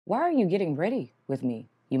Why are you getting ready with me,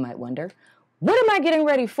 you might wonder? What am I getting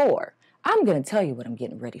ready for? I'm going to tell you what I'm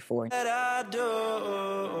getting ready for.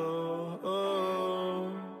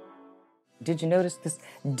 Did you notice this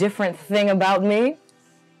different thing about me?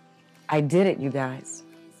 I did it, you guys.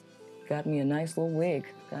 Got me a nice little wig.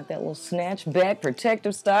 Got that little snatch back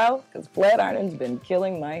protective style because flat ironing's been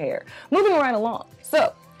killing my hair. Moving right along.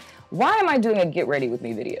 So, why am I doing a get ready with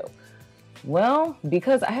me video? Well,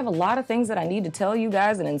 because I have a lot of things that I need to tell you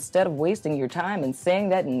guys, and instead of wasting your time and saying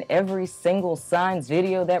that in every single sign's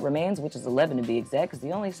video that remains, which is 11 to be exact, because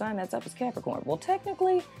the only sign that's up is Capricorn. Well,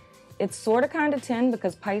 technically, it's sort of kind of 10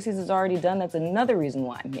 because Pisces is already done. That's another reason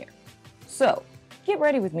why I'm here. So, get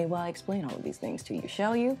ready with me while I explain all of these things to you.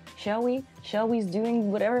 Shall you? Shall we? Shall we's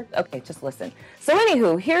doing whatever? Okay, just listen. So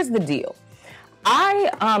anywho, here's the deal.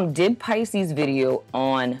 I did Pisces video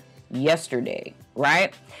on yesterday,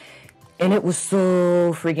 right? And it was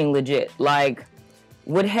so freaking legit. Like,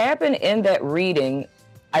 what happened in that reading,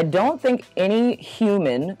 I don't think any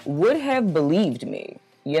human would have believed me.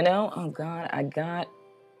 You know? Oh God, I got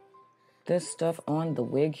this stuff on the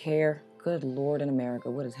wig hair. Good Lord in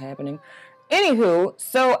America, what is happening? Anywho,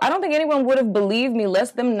 so I don't think anyone would have believed me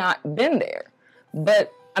less them not been there.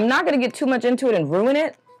 But I'm not going to get too much into it and ruin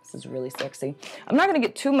it. This is really sexy. I'm not going to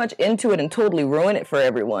get too much into it and totally ruin it for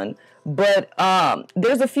everyone. But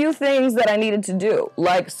there's a few things that I needed to do.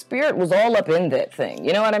 Like, Spirit was all up in that thing.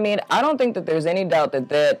 You know what I mean? I don't think that there's any doubt that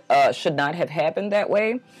that should not have happened that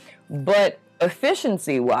way. But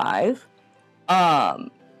efficiency-wise, I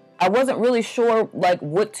wasn't really sure, like,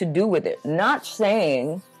 what to do with it. Not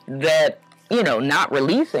saying that, you know, not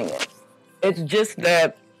releasing it. It's just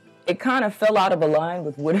that it kind of fell out of a line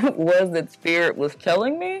with what it was that Spirit was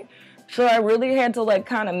telling me. So I really had to, like,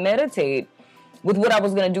 kind of meditate with what I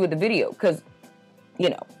was going to do with the video. Because, you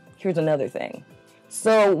know, here's another thing.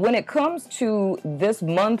 So when it comes to this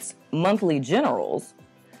month's monthly generals,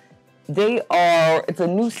 it's a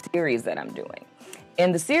new series that I'm doing.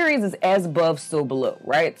 And the series is as above, so below,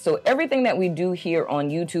 right? So everything that we do here on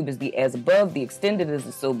YouTube is the as above, the extended is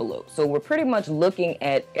the so below. So we're pretty much looking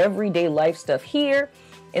at everyday life stuff here.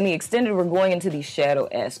 In the extended, we're going into these shadow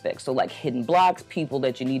aspects. So like hidden blocks, people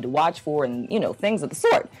that you need to watch for, and, you know, things of the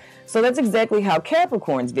sort. So that's exactly how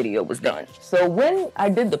Capricorn's video was done. So when I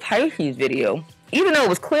did the Pisces video, even though it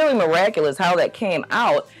was clearly miraculous how that came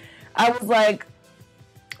out, I was like,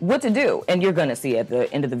 what to do? And you're going to see at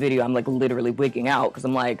the end of the video, I'm like literally wigging out because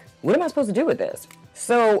I'm like, what am I supposed to do with this?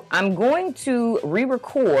 So I'm going to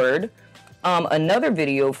re-record another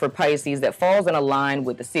video for Pisces that falls in a line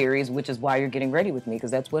with the series, which is why you're getting ready with me, because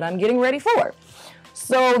that's what I'm getting ready for.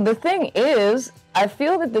 So the thing is, I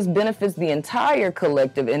feel that this benefits the entire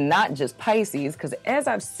collective and not just Pisces, because as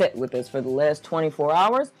I've sat with this for the last 24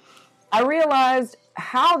 hours, I realized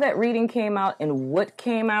how that reading came out and what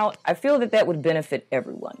came out. I feel that that would benefit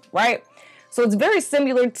everyone, right? So it's very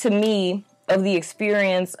similar to me of the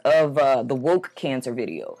experience of the woke Cancer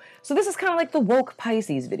video. So this is kind of like the woke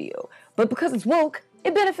Pisces video. But because it's woke,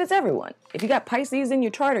 it benefits everyone. If you got Pisces in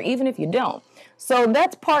your chart or even if you don't. So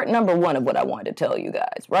that's part number one of what I wanted to tell you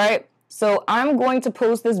guys, right? So I'm going to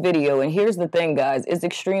post this video, and here's the thing, guys. It's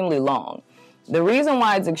extremely long. The reason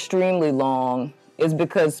why it's extremely long is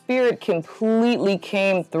because Spirit completely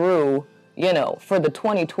came through, you know, for the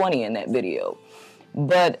 2020 in that video.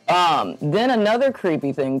 But then another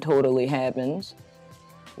creepy thing totally happens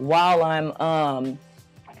while I'm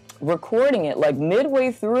recording it, like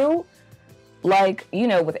midway through, like, you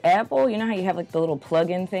know, with Apple, you know how you have like the little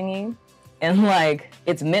plug-in thingy? And like,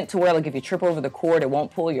 it's meant to where like if you trip over the cord, it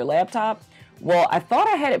won't pull your laptop. Well, I thought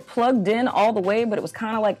I had it plugged in all the way, but it was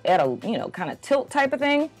kind of like at a, you know, kind of tilt type of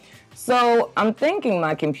thing. So I'm thinking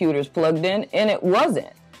my computer's plugged in, and it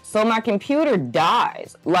wasn't. So my computer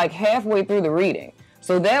dies like halfway through the reading.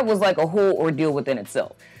 So that was like a whole ordeal within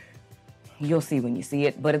itself. You'll see when you see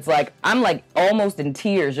it, but it's like, I'm like almost in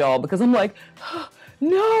tears, y'all, because I'm like,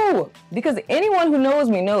 no, because anyone who knows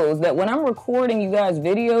me knows that when I'm recording you guys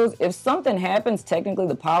videos, if something happens, technically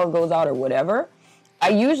the power goes out or whatever, I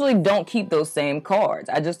usually don't keep those same cards.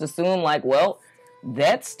 I just assume like, well,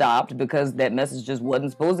 that stopped because that message just wasn't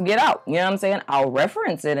supposed to get out. You know what I'm saying? I'll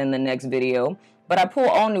reference it in the next video, but I pull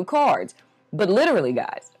all new cards. But literally,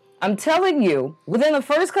 guys, I'm telling you, within the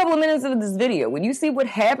first couple of minutes of this video, when you see what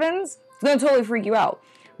happens, it's going to totally freak you out.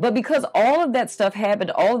 But because all of that stuff happened,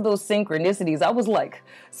 all of those synchronicities, I was like,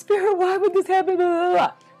 Spirit, why would this happen?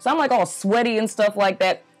 So I'm like all sweaty and stuff like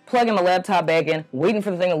that, plugging my laptop back in, waiting for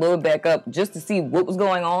the thing to load back up just to see what was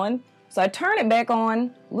going on. So I turn it back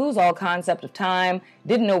on, lose all concept of time,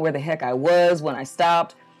 didn't know where the heck I was when I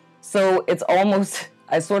stopped. So it's almost,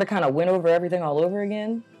 I sort of kind of went over everything all over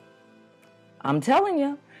again. I'm telling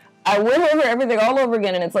you. I went over everything all over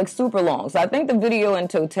again, and it's like super long. So I think the video in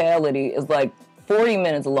totality is like 40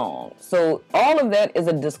 minutes long. So all of that is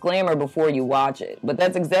a disclaimer before you watch it. But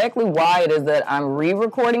that's exactly why it is that I'm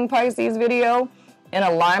re-recording Pisces video in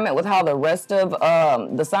alignment with how the rest of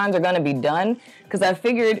the signs are going to be done. Because I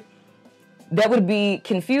figured that would be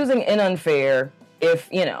confusing and unfair if,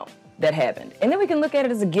 you know, that happened. And then we can look at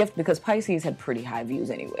it as a gift because Pisces had pretty high views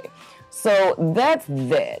anyway. So that's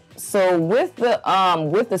that. So with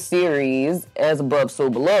the series As Above, So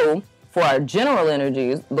Below, for our general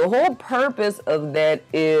energies, the whole purpose of that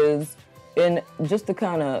is, and just to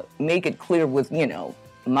kind of make it clear with, you know,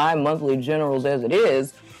 my monthly generals as it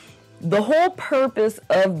is, the whole purpose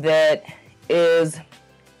of that is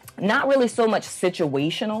not really so much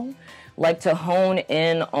situational, like to hone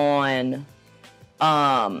in on,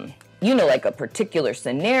 you know, like a particular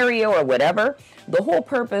scenario or whatever. The whole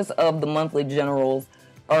purpose of the monthly generals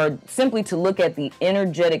are simply to look at the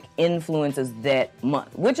energetic influences that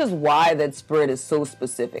month, which is why that spread is so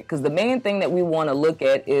specific. Because the main thing that we want to look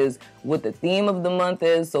at is what the theme of the month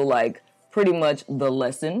is. So like pretty much the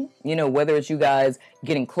lesson, you know, whether it's you guys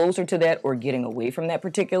getting closer to that or getting away from that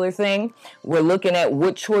particular thing. We're looking at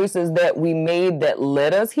what choices that we made that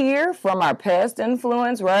led us here from our past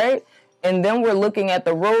influence, right? And then we're looking at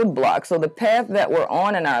the roadblock. So the path that we're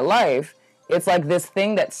on in our life, it's like this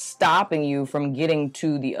thing that's stopping you from getting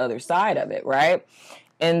to the other side of it, right?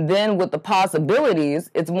 And then with the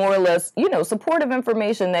possibilities, it's more or less, you know, supportive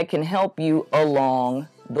information that can help you along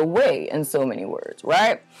the way, in so many words,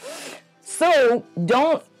 right? So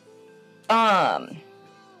don't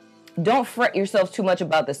fret yourself too much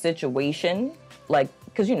about the situation, like,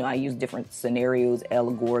 because, you know, I use different scenarios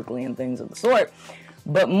allegorically and things of the sort.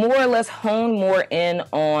 But more or less hone more in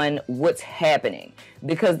on what's happening,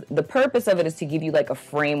 because the purpose of it is to give you like a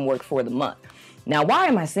framework for the month. Now, why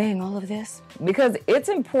am I saying all of this? Because it's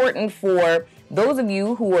important for those of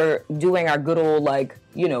you who are doing our good old, like,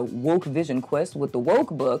 you know, woke vision quest with the woke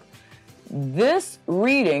book. This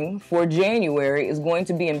reading for January is going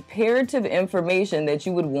to be imperative information that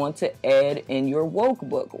you would want to add in your woke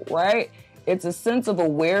book, right? It's a sense of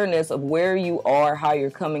awareness of where you are, how you're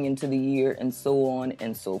coming into the year, and so on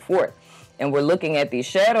and so forth. And we're looking at these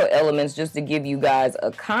shadow elements just to give you guys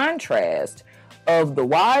a contrast of the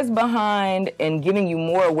whys behind and giving you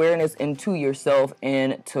more awareness into yourself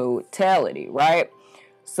in totality, right?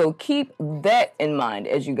 So keep that in mind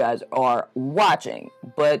as you guys are watching.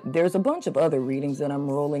 But there's a bunch of other readings that I'm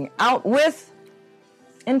rolling out with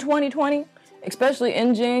in 2020, especially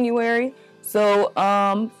in January. So,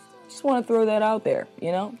 just want to throw that out there,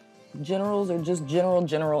 you know? Generals are just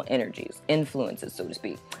general energies, influences, so to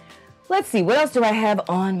speak. Let's see, what else do I have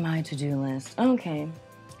on my to-do list? Okay.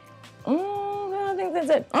 I think that's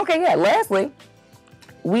it. Okay, yeah, lastly,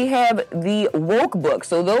 we have the woke book.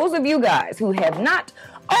 So those of you guys who have not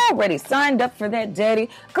already signed up for that, daddy,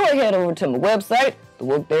 go ahead over to my website,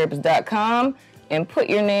 thewoketherapist.com, and put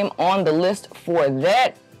your name on the list for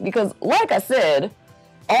that. Because, like I said,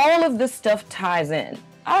 all of this stuff ties in.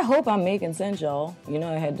 I hope I'm making sense, y'all. You know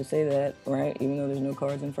I had to say that, right? Even though there's no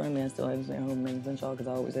cards in front of me, I still have to say I hope I'm making sense, y'all, because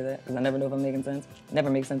I always say that. Because I never know if I'm making sense. It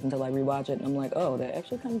never makes sense until I rewatch it, and I'm like, oh, that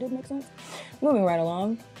actually kind of did make sense. Moving right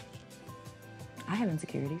along. I have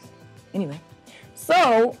insecurities. Anyway.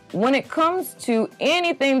 So, when it comes to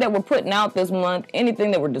anything that we're putting out this month,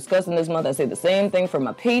 anything that we're discussing this month, I say the same thing for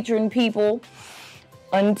my patron people.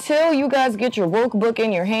 Until you guys get your woke book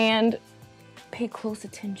in your hand, pay close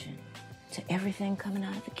attention to everything coming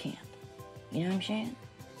out of the camp. You know what I'm saying?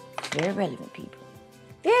 Very relevant, people.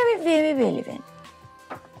 Very, very relevant.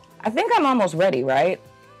 I think I'm almost ready, right?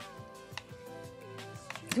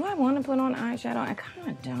 Do I want to put on eyeshadow? I kind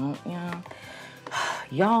of don't, you know.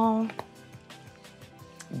 Y'all,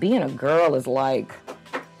 being a girl is like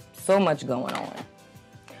so much going on.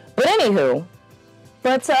 But anywho,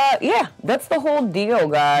 yeah, that's the whole deal,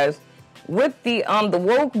 guys. With the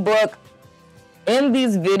woke book, in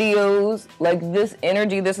these videos, like this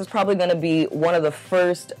energy, this is probably going to be one of the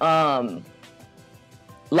first, like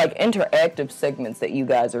interactive segments that you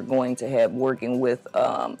guys are going to have working with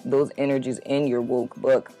those energies in your woke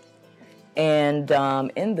book. And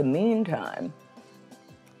in the meantime,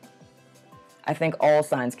 I think all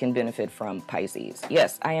signs can benefit from Pisces.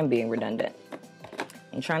 Yes, I am being redundant.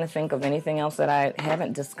 I'm trying to think of anything else that I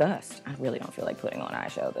haven't discussed. I really don't feel like putting on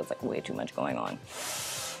eyeshadow. That's like way too much going on.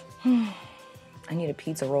 I need a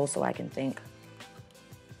pizza roll so I can think.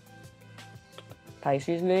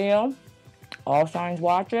 Pisces video. All signs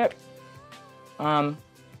watch it. As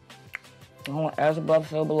above,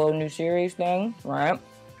 so below new series thing, right?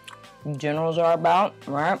 Generals are about,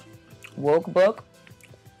 right? Woke book.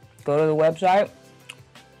 Go to the website.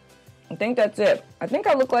 I think that's it. I think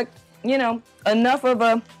I look like, you know, enough of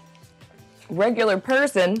a regular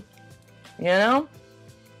person, you know?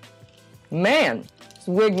 Man, this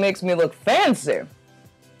wig makes me look fancy.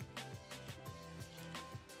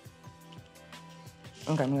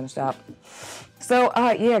 Okay, I'm gonna stop. So,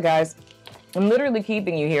 yeah, guys, I'm literally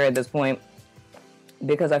keeping you here at this point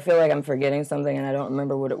because I feel like I'm forgetting something and I don't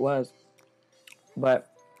remember what it was.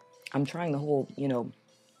 But I'm trying the whole, you know,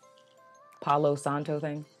 Palo Santo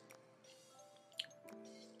thing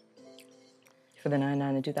for the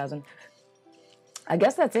 99 and 2000. I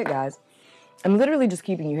guess that's it, guys. I'm literally just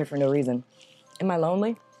keeping you here for no reason. Am I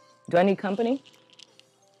lonely? Do I need company?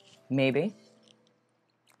 Maybe.